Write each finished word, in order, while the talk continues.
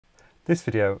This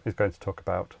video is going to talk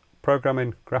about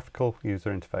programming graphical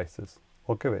user interfaces,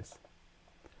 or GUIs.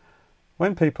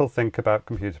 When people think about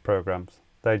computer programs,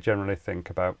 they generally think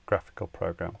about graphical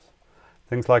programs,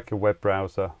 things like a web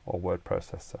browser or word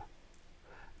processor.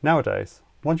 Nowadays,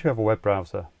 once you have a web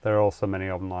browser, there are also many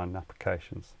online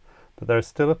applications, but there is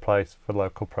still a place for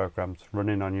local programs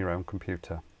running on your own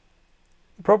computer.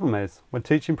 The problem is, when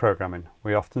teaching programming,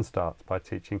 we often start by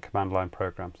teaching command line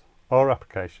programs or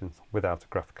applications without a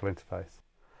graphical interface.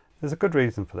 There's a good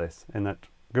reason for this, in that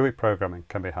GUI programming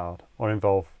can be hard or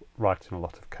involve writing a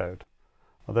lot of code,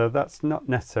 although that's not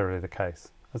necessarily the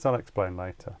case, as I'll explain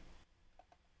later.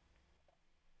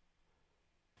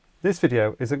 This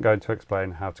video isn't going to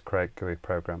explain how to create GUI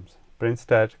programs, but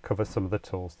instead cover some of the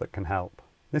tools that can help.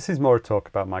 This is more a talk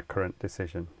about my current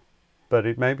decision, but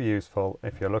it may be useful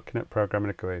if you're looking at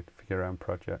programming a GUI for your own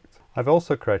project. I've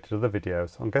also created other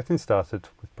videos on getting started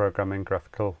with programming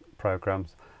graphical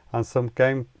programs and some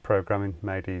game programming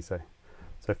made easy.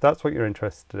 So if that's what you're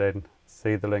interested in,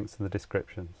 see the links in the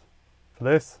descriptions. For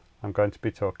this, I'm going to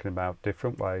be talking about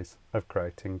different ways of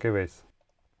creating GUIs.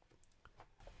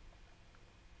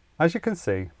 As you can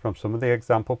see from some of the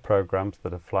example programs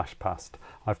that have flashed past,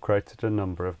 I've created a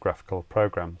number of graphical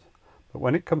programs. But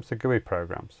when it comes to GUI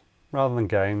programs, rather than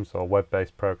games or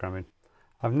web-based programming,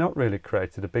 I've not really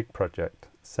created a big project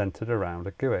centered around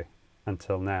a GUI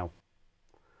until now.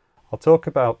 I'll talk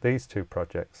about these two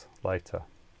projects later.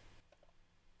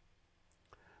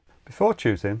 Before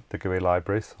choosing the GUI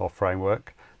libraries or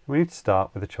framework, we need to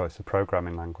start with a choice of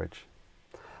programming language.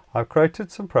 I've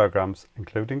created some programs,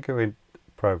 including GUI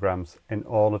programs, in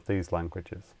all of these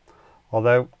languages,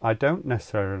 although I don't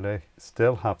necessarily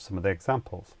still have some of the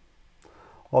examples,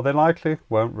 or they likely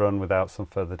won't run without some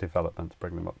further development to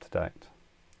bring them up to date.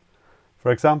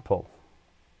 For example,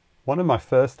 one of my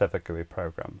first ever GUI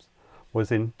programs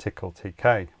was in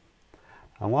PtGtk,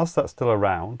 and whilst that's still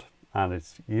around and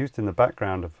it's used in the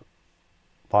background of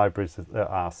libraries that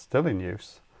are still in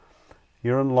use,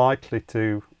 you're unlikely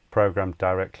to program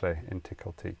directly in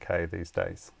PtGtk these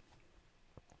days.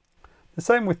 The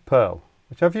same with Perl,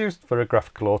 which I've used for a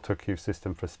graphical autocue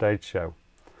system for a stage show.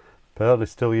 Perl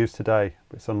is still used today,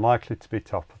 but it's unlikely to be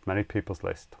top of many people's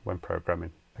list when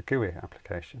programming a GUI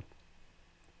application.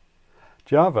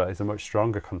 Java is a much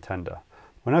stronger contender.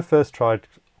 When I first tried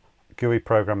GUI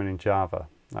programming in Java,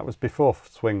 that was before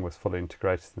Swing was fully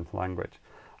integrated into the language,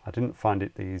 I didn't find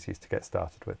it the easiest to get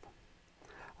started with.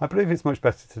 I believe it's much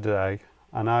better today,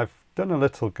 and I've done a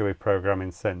little GUI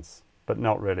programming since, but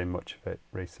not really much of it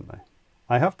recently.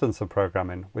 I have done some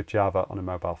programming with Java on a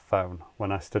mobile phone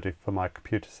when I studied for my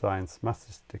computer science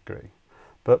master's degree,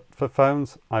 but for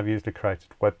phones I've usually created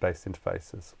web-based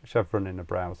interfaces, which I've run in a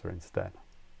browser instead.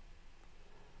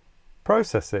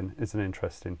 Processing is an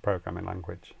interesting programming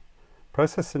language.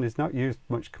 Processing is not used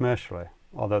much commercially,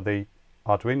 although the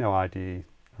Arduino IDE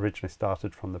originally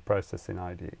started from the processing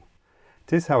IDE.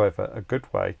 It is, however, a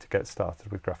good way to get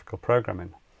started with graphical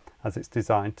programming, as it's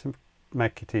designed to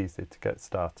make it easy to get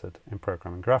started in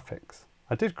programming graphics.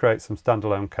 I did create some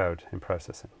standalone code in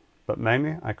processing, but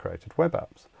mainly I created web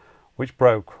apps, which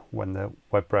broke when the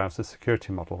web browser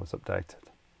security model was updated.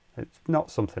 It's not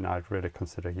something I'd really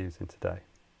consider using today.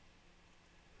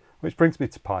 Which brings me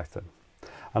to Python,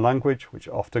 a language which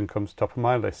often comes top of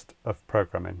my list of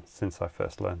programming since I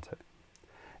first learned it.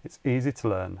 It's easy to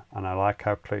learn, and I like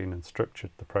how clean and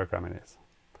structured the programming is.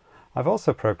 I've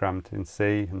also programmed in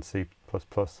C and C++,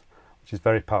 which is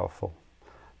very powerful,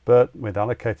 but with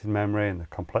allocated memory and the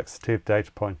complexity of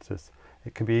data pointers,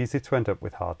 it can be easy to end up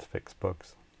with hard to fix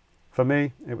bugs. For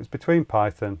me, it was between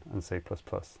Python and C++.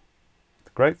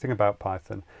 The great thing about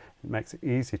Python, it makes it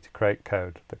easy to create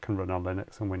code that can run on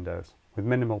Linux and Windows with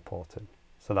minimal porting,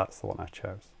 so that's the one I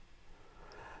chose.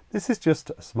 This is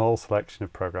just a small selection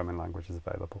of programming languages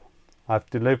available. I've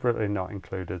deliberately not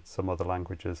included some other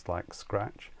languages like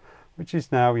Scratch, which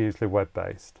is now usually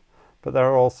web-based, but there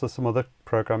are also some other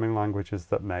programming languages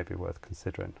that may be worth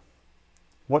considering.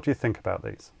 What do you think about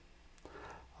these?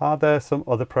 Are there some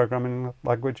other programming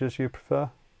languages you prefer?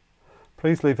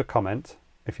 Please leave a comment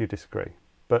if you disagree,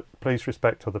 but please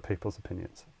respect other people's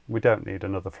opinions. We don't need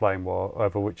another flame war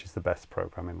over which is the best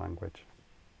programming language.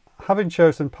 Having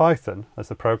chosen Python as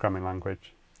the programming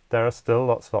language, there are still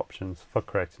lots of options for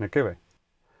creating a GUI.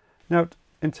 Note,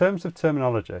 in terms of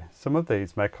terminology, some of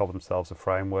these may call themselves a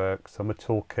framework, some a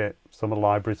toolkit, some are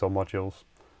libraries or modules,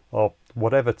 or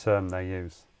whatever term they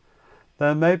use.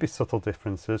 There may be subtle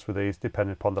differences with these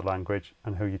depending upon the language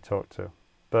and who you talk to,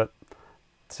 but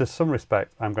to some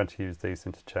respect I'm going to use these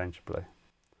interchangeably.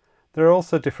 There are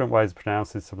also different ways of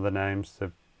pronouncing some of the names,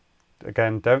 so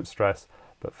again, don't stress,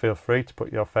 but feel free to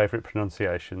put your favourite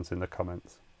pronunciations in the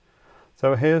comments.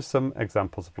 So here's some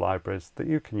examples of libraries that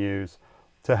you can use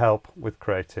to help with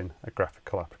creating a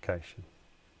graphical application.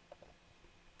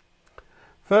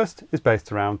 First is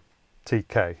based around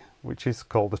TK, which is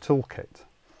called a toolkit.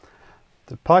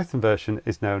 The Python version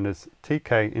is known as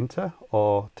Tkinter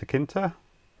or Tkinter.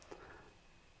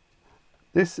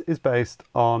 This is based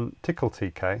on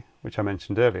TK, which I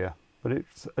mentioned earlier, but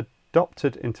it's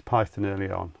adopted into Python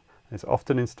early on. It's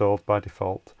often installed by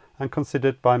default and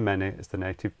considered by many as the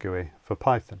native GUI for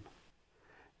Python.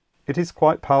 It is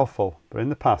quite powerful, but in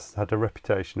the past had a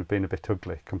reputation of being a bit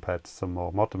ugly compared to some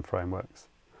more modern frameworks.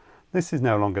 This is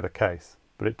no longer the case,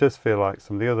 but it does feel like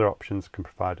some of the other options can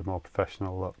provide a more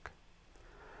professional look.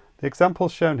 The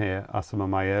examples shown here are some of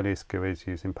my earliest GUIs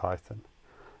using Python.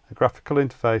 A graphical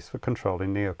interface for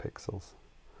controlling neopixels.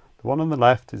 The one on the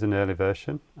left is an early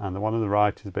version, and the one on the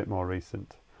right is a bit more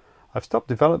recent. I've stopped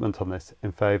development on this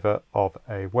in favour of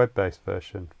a web-based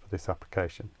version for this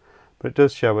application, but it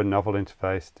does show a novel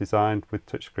interface designed with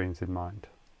touchscreens in mind.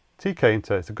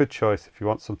 Tkinter is a good choice if you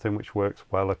want something which works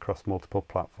well across multiple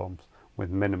platforms with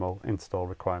minimal install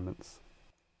requirements.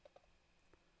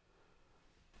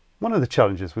 One of the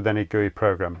challenges with any GUI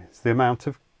program is the amount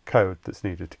of code that's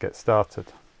needed to get started.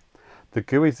 The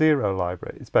GUI Zero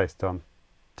library is based on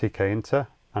Tkinter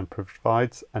and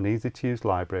provides an easy-to-use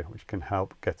library which can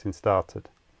help getting started.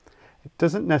 It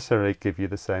doesn't necessarily give you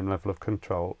the same level of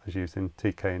control as using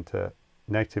Tkinter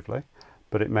natively,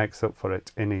 but it makes up for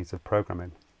it in ease of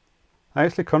programming. I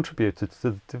actually contributed to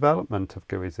the development of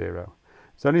GUI Zero.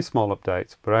 It's only small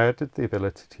updates, but I added the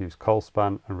ability to use col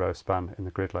span and row span in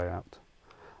the grid layout.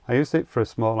 I used it for a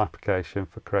small application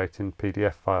for creating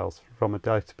PDF files from a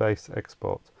database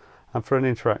export and for an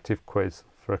interactive quiz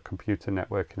for a computer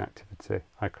networking activity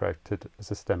I created as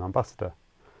a STEM ambassador.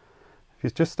 If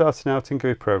you're just starting out in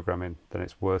GUI programming, then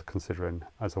it's worth considering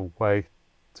as a way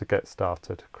to get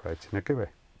started creating a GUI.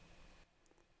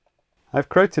 I've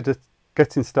created a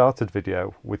Getting Started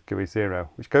video with GUI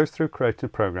Zero, which goes through creating a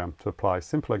program to apply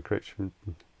simple encryption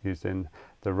using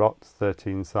the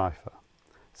ROT13 cipher.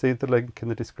 See the link in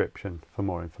the description for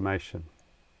more information.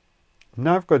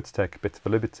 Now I'm going to take a bit of a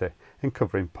liberty in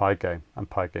covering Pygame and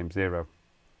Pygame Zero.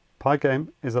 Pygame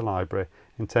is a library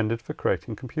intended for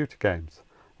creating computer games,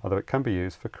 although it can be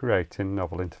used for creating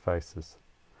novel interfaces.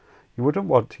 You wouldn't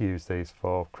want to use these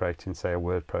for creating, say, a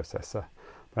word processor,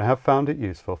 but I have found it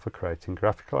useful for creating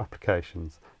graphical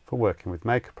applications for working with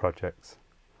maker projects.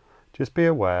 Just be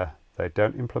aware they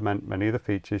don't implement many of the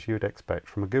features you would expect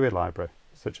from a GUI library,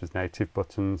 such as native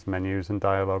buttons, menus and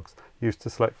dialogues used to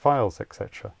select files,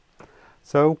 etc.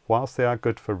 So, whilst they are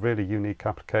good for really unique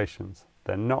applications,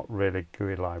 they're not really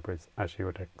GUI libraries as you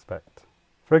would expect.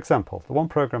 For example, the one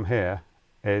program here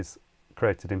is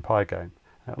created in Pygame.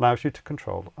 It allows you to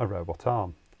control a robot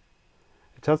arm.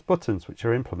 It has buttons which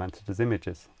are implemented as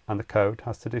images, and the code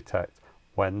has to detect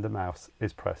when the mouse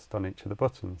is pressed on each of the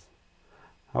buttons.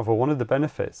 However, one of the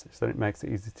benefits is that it makes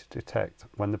it easy to detect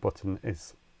when the button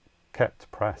is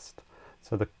kept pressed,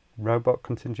 so the robot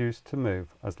continues to move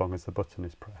as long as the button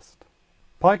is pressed.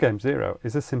 Pygame Zero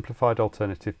is a simplified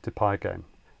alternative to Pygame. It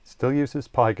still uses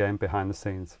Pygame behind the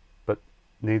scenes, but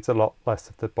needs a lot less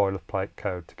of the boilerplate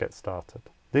code to get started.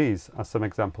 These are some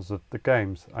examples of the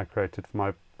games I created for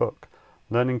my book,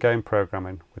 Learning Game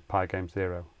Programming with Pygame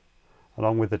Zero,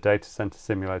 along with the data center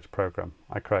simulator program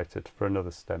I created for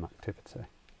another STEM activity.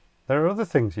 There are other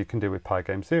things you can do with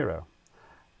Pygame Zero,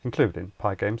 including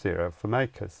Pygame Zero for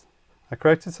makers. I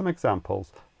created some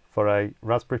examples for a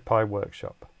Raspberry Pi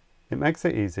workshop. It makes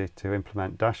it easy to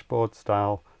implement dashboard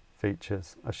style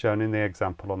features as shown in the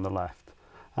example on the left,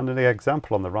 and the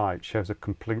example on the right shows a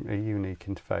completely unique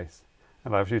interface. It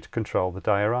allows you to control the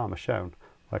diorama shown,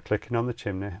 where clicking on the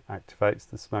chimney activates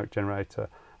the smoke generator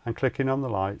and clicking on the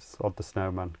lights or the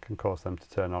snowman can cause them to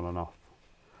turn on and off.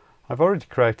 I've already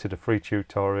created a free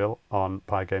tutorial on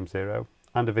Pygame Zero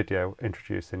and a video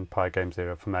introducing Pygame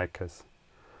Zero for makers.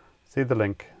 See the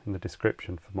link in the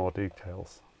description for more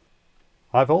details.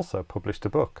 I've also published a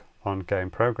book on game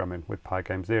programming with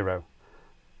Pygame Zero,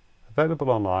 available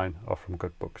online or from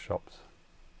good bookshops.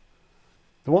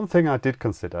 The one thing I did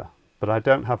consider, but I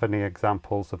don't have any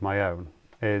examples of my own,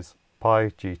 is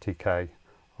PyGTK,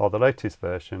 or the latest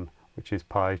version, which is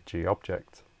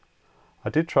PyGObject. I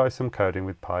did try some coding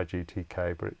with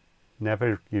PyGTK, but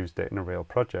never used it in a real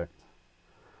project.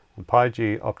 And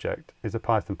PyGObject is a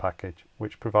Python package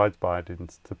which provides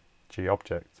bindings to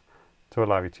GObject to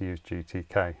allow you to use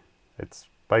GTK. It's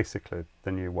basically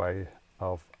the new way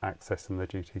of accessing the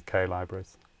GTK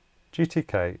libraries.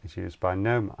 GTK is used by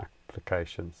GNOME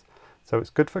applications, so it's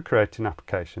good for creating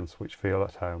applications which feel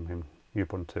at home in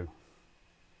Ubuntu.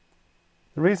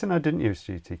 The reason I didn't use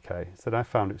GTK is that I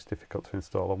found it was difficult to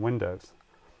install on Windows.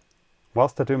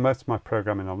 Whilst I do most of my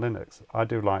programming on Linux, I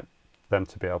do like them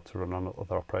to be able to run on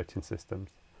other operating systems.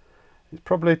 It's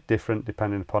probably different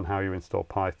depending upon how you install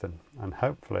Python, and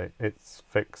hopefully it's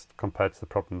fixed compared to the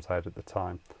problems I had at the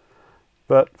time.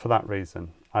 But for that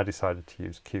reason, I decided to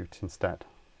use Qt instead.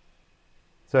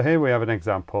 So here we have an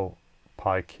example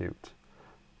PyQt,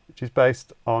 which is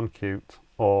based on Qt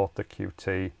or the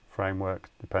Qt framework,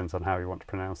 depends on how you want to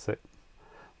pronounce it,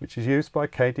 which is used by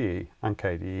KDE and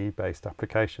KDE based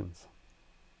applications.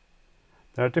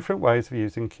 There are different ways of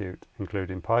using Qt,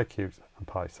 including PyQt and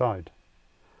PySide.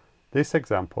 This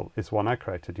example is one I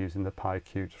created using the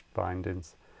PyQt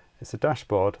bindings. It's a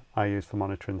dashboard I use for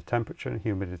monitoring the temperature and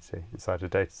humidity inside a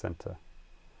data center.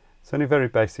 It's only a very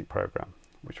basic program,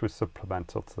 which was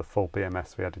supplemental to the full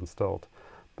BMS we had installed,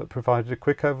 but provided a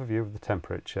quick overview of the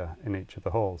temperature in each of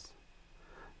the halls.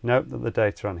 Note that the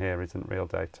data on here isn't real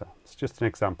data. It's just an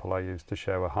example I used to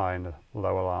show a high and a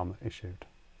low alarm issued.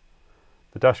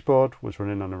 The dashboard was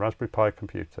running on a Raspberry Pi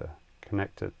computer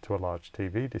connected to a large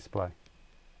TV display.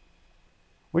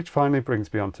 Which finally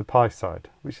brings me on to PySide,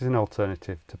 which is an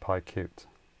alternative to PyQt.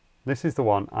 This is the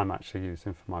one I'm actually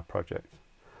using for my project.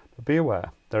 But be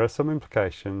aware, there are some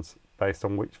implications based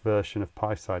on which version of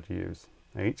PySide you use.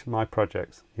 Each of my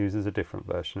projects uses a different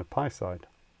version of PySide.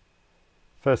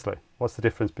 Firstly, what's the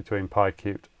difference between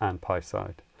PyQt and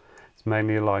PySide? It's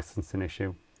mainly a licensing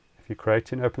issue. If you're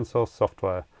creating open source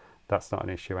software, that's not an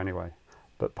issue anyway.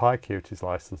 But PyQt is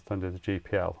licensed under the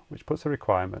GPL, which puts a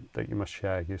requirement that you must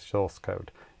share your source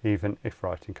code, even if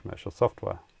writing commercial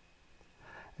software.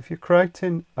 If you're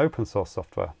creating open source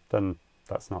software, then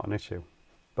that's not an issue.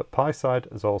 But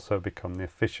PySide has also become the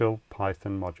official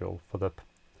Python module for the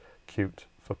Qt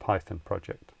for Python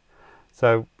project.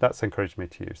 So that's encouraged me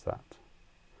to use that.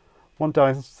 One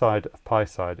downside of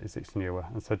PySide is it's newer,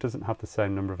 and so it doesn't have the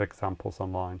same number of examples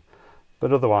online.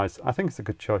 But otherwise, I think it's a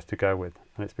good choice to go with,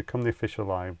 and it's become the official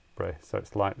library, so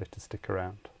it's likely to stick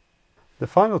around. The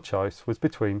final choice was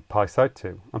between PySide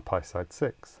 2 and PySide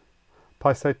 6.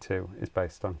 PySide 2 is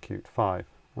based on Qt 5,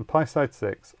 and PySide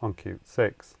 6 on Qt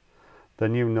 6. The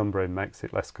new numbering makes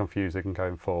it less confusing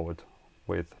going forward,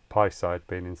 with PySide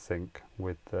being in sync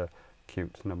with the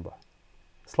Qt number.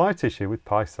 A slight issue with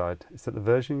PySide is that the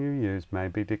version you use may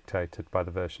be dictated by the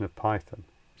version of Python,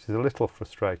 which is a little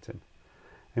frustrating.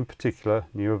 In particular,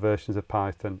 newer versions of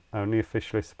Python only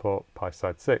officially support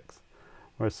PySide 6,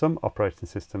 whereas some operating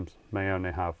systems may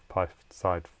only have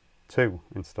PySide 2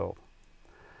 installed.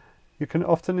 You can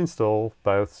often install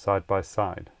both side by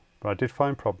side, but I did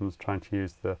find problems trying to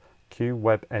use the GUI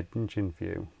web engine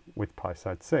view with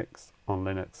PySide 6 on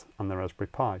Linux and the Raspberry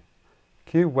Pi.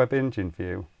 GUI web engine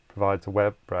view provides a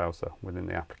web browser within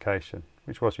the application,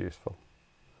 which was useful.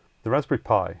 The Raspberry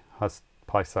Pi has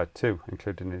PySide 2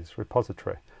 included in its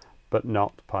repository, but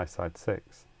not PySide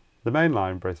 6. The main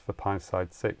libraries for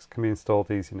PySide 6 can be installed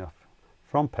easy enough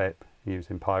from pip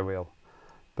using PyWheel,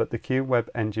 but the GUI web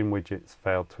engine widgets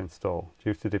failed to install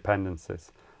due to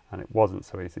dependencies, and it wasn't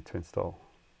so easy to install.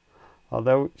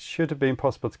 Although it should have been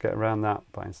possible to get around that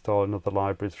by installing other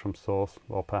libraries from source,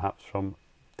 or perhaps from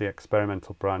the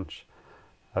experimental branch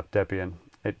of Debian,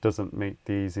 it doesn't meet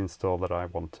the easy install that I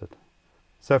wanted.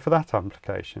 So for that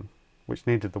application, which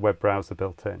needed the web browser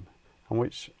built in, and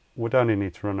which would only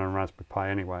need to run on a Raspberry Pi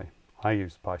anyway, I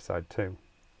used PySide 2.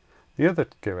 The other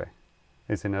GUI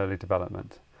is in early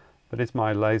development, but it's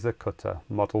my laser cutter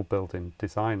model building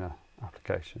designer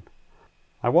application.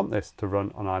 I want this to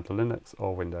run on either Linux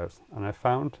or Windows, and I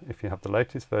found if you have the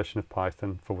latest version of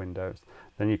Python for Windows,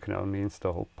 then you can only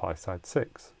install PySide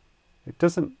 6. It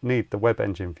doesn't need the web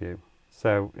engine view,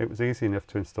 so it was easy enough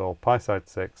to install PySide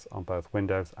 6 on both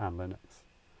Windows and Linux.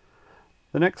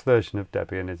 The next version of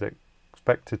Debian is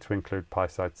expected to include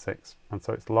PySide 6, and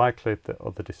so it's likely that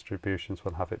other distributions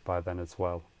will have it by then as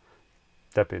well.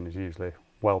 Debian is usually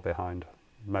well behind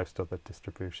most other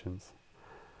distributions.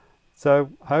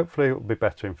 So hopefully it will be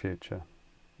better in future.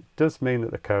 It does mean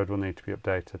that the code will need to be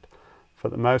updated. For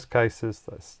the most cases,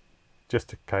 that's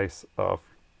just a case of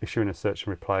issuing a search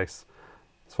and replace,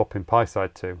 swapping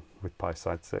PySide 2 with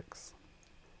PySide 6.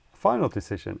 A final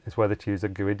decision is whether to use a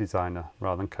GUI designer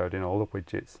rather than coding all the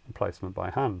widgets and placement by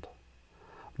hand.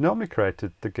 I've normally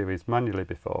created the GUIs manually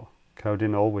before,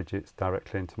 coding all widgets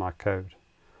directly into my code.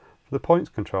 For the points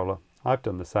controller, I've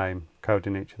done the same,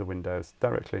 coding each of the windows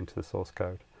directly into the source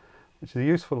code, which is a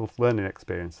useful learning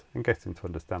experience in getting to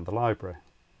understand the library.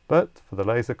 But for the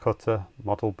laser cutter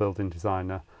model building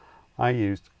designer, I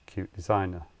used Qt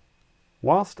Designer.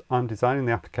 Whilst I'm designing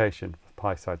the application for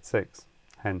PySide 6,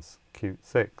 hence Qt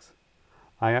 6,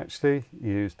 I actually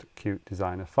used Qt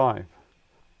Designer 5.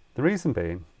 The reason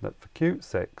being that for Qt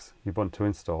 6, Ubuntu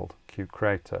installed Qt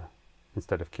Creator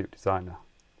instead of Qt Designer.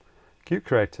 Qt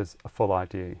Creator's a full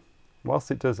IDE.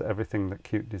 Whilst it does everything that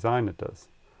Qt Designer does,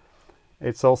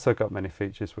 it's also got many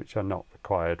features which are not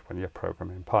required when you're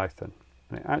programming Python,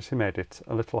 and it actually made it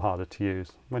a little harder to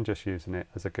use when just using it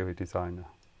as a GUI designer.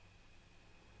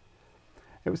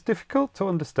 It was difficult to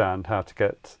understand how to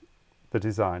get the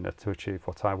designer to achieve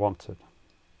what I wanted.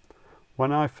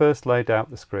 When I first laid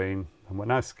out the screen and when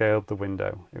I scaled the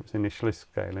window, it was initially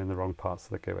scaling the wrong parts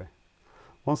of the GUI.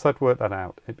 Once I'd worked that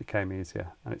out, it became easier,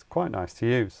 and it's quite nice to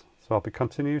use, so I'll be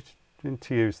continuing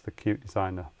to use the Qt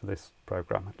Designer for this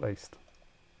program at least.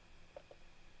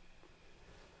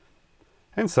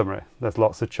 In summary, there's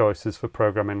lots of choices for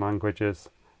programming languages,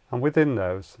 and within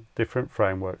those, different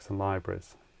frameworks and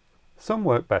libraries. Some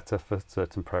work better for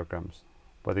certain programs,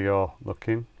 whether you're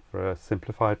looking for a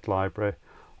simplified library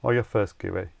or your first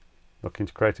GUI, looking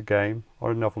to create a game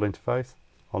or a novel interface,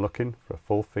 or looking for a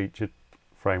full-featured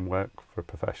framework for a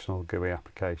professional GUI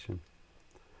application.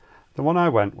 The one I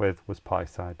went with was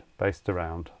PySide, based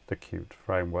around the Qt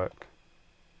framework.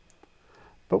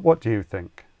 But what do you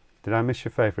think? Did I miss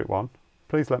your favourite one?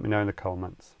 Please let me know in the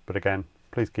comments, but again,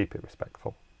 please keep it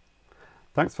respectful.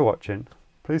 Thanks for watching.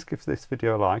 Please give this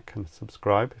video a like and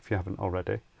subscribe if you haven't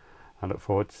already. I look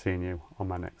forward to seeing you on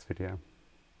my next video.